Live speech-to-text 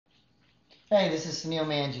Hey, this is Sunil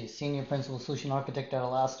Manji, Senior Principal Solution Architect at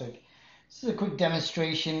Elastic. This is a quick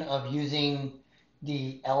demonstration of using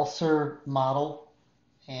the ELSER model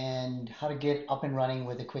and how to get up and running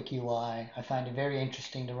with a quick UI. I find it very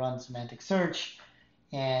interesting to run semantic search,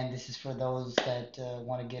 and this is for those that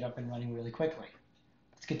want to get up and running really quickly.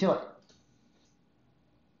 Let's get to it.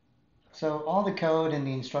 So all the code and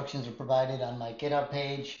the instructions are provided on my GitHub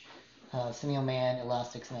page, Sunil Man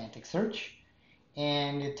Elastic Semantic Search.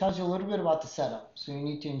 And it tells you a little bit about the setup. So you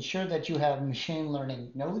need to ensure that you have machine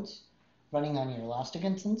learning nodes running on your Elastic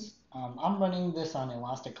instance. I'm running this on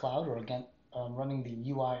Elastic Cloud, or again, running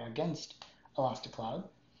the UI against Elastic Cloud.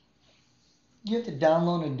 You have to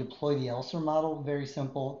download and deploy the ELSER model, very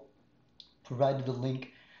simple. Provided a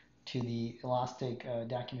link to the Elastic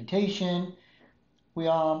documentation.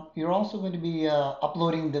 You're also going to be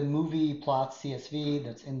uploading the movie plot CSV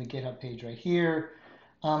that's in the GitHub page right here.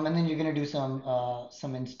 And then you're going to do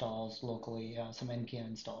some installs locally, some npm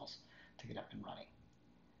installs to get up and running.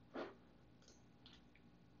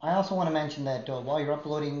 I also want to mention that while you're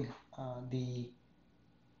uploading the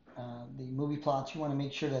movie plots, you want to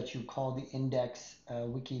make sure that you call the index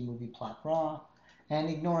wiki movie plot raw, and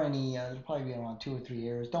ignore any. There'll probably be around 2 or 3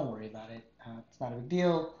 errors. Don't worry about it. It's not a big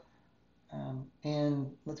deal.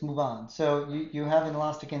 And let's move on. So you have an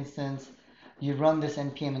Elastic instance. You run this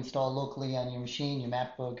npm install locally on your machine, your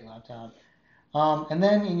MacBook, your laptop. And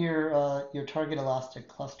then in your target Elastic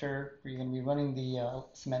cluster, where you're going to be running the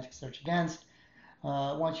semantic search against,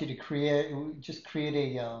 I want you to create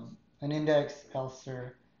an index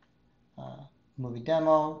ELSER movie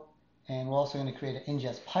demo, and we're also going to create an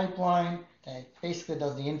ingest pipeline that basically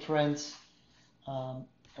does the inference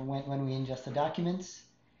when we ingest the documents.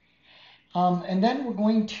 And then we're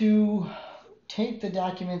going to take the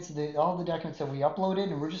documents, all the documents that we uploaded,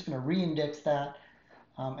 and we're just going to re-index that,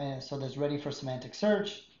 and so that's ready for semantic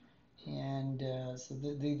search. And so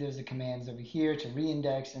there's the commands over here to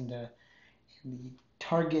re-index, and the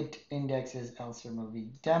target index is ELSER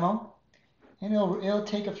movie demo. And it'll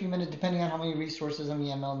take a few minutes depending on how many resources and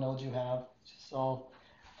ML nodes you have. It just all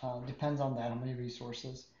depends on that, how many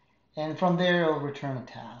resources. And from there, it'll return a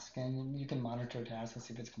task, and you can monitor a task and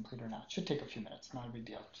see if it's complete or not. It should take a few minutes, not a big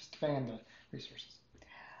deal, just depending on the resources.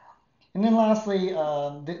 And then lastly,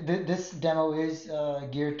 this demo is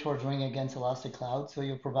geared towards running against Elastic Cloud. So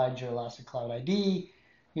you'll provide your Elastic Cloud ID,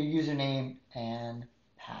 your username, and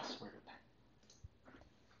password.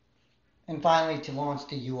 And finally, to launch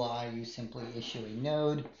the UI, you simply issue a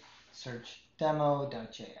node, search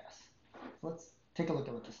demo.js. Let's take a look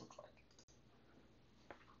at what this looks like.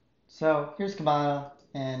 So here's Kibana,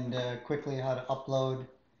 and quickly how to upload.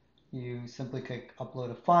 You simply click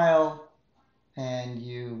upload a file, and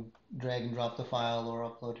you drag and drop the file or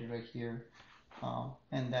upload it right here,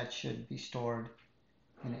 and that should be stored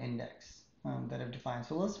in an index that I've defined.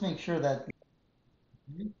 So let's make sure that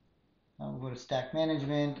we'll go to stack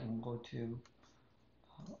management, and we'll go to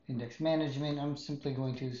index management. I'm simply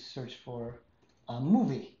going to search for a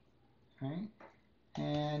movie, right?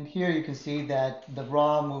 And here you can see that the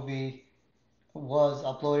raw movie was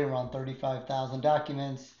uploaded around 35,000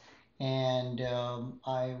 documents, and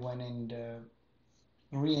I went and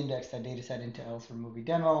re-indexed that data set into ELSER movie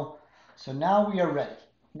demo. So now we are ready.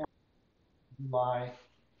 Now, UI,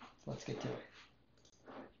 so let's get to it.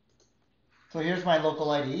 So here's my local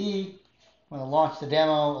IDE. I'm going to launch the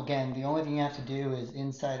demo. Again, the only thing you have to do is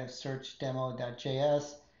inside of search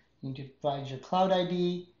demo.js, you need to provide your cloud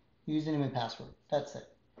ID, username, and password. That's it.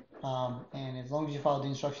 And as long as you follow the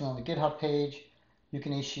instructions on the GitHub page, you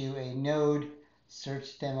can issue a node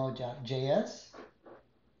search demo.js.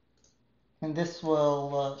 And this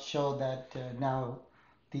will show that now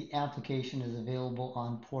the application is available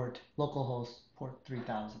on localhost port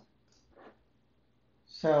 3000.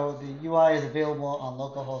 So the UI is available on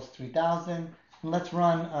localhost 3000. And let's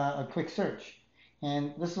run a quick search.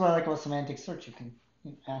 And this is what I like about semantic search. You can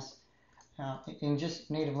ask in just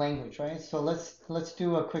native language, right? So let's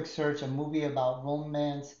do a quick search, a movie about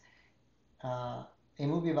romance, and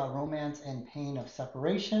pain of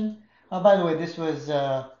separation. By the way, this was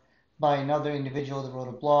by another individual that wrote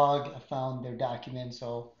a blog. I found their document,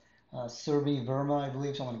 so Surbi Verma, I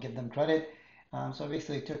believe, so I want to give them credit. So I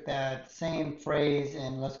basically took that same phrase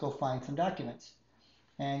and let's go find some documents.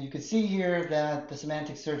 And you can see here that the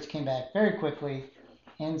semantic search came back very quickly.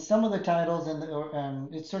 And some of the titles,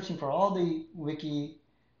 it's searching for all the wiki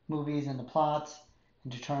movies and the plots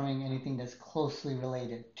and determining anything that's closely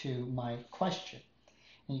related to my question.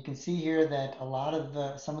 And you can see here that a lot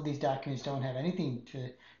of some of these documents don't have anything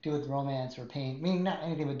to do with romance or pain, meaning not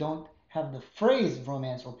anything, but don't have the phrase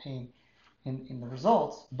romance or pain in the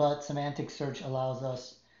results. But semantic search allows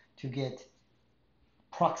us to get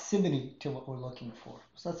proximity to what we're looking for.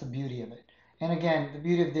 So that's the beauty of it. And again, the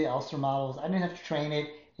beauty of the Elster model is I didn't have to train it.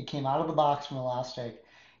 It came out of the box from Elastic,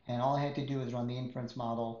 and all I had to do was run the inference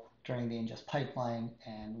model during the ingest pipeline,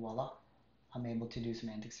 and voila, I'm able to do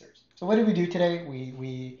semantic search. So what did we do today?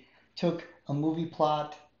 We took a movie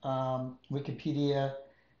plot, Wikipedia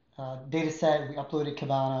data set, we uploaded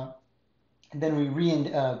Kibana, and then we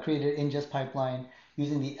created an ingest pipeline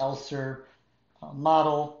using the Elster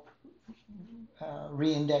model,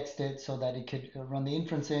 re-indexed it so that it could run the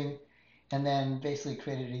inferencing, and then basically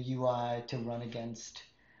created a UI to run against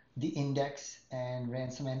the index and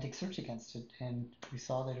ran semantic search against it. And we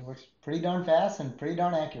saw that it works pretty darn fast and pretty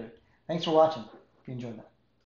darn accurate. Thanks for watching. If you enjoyed that.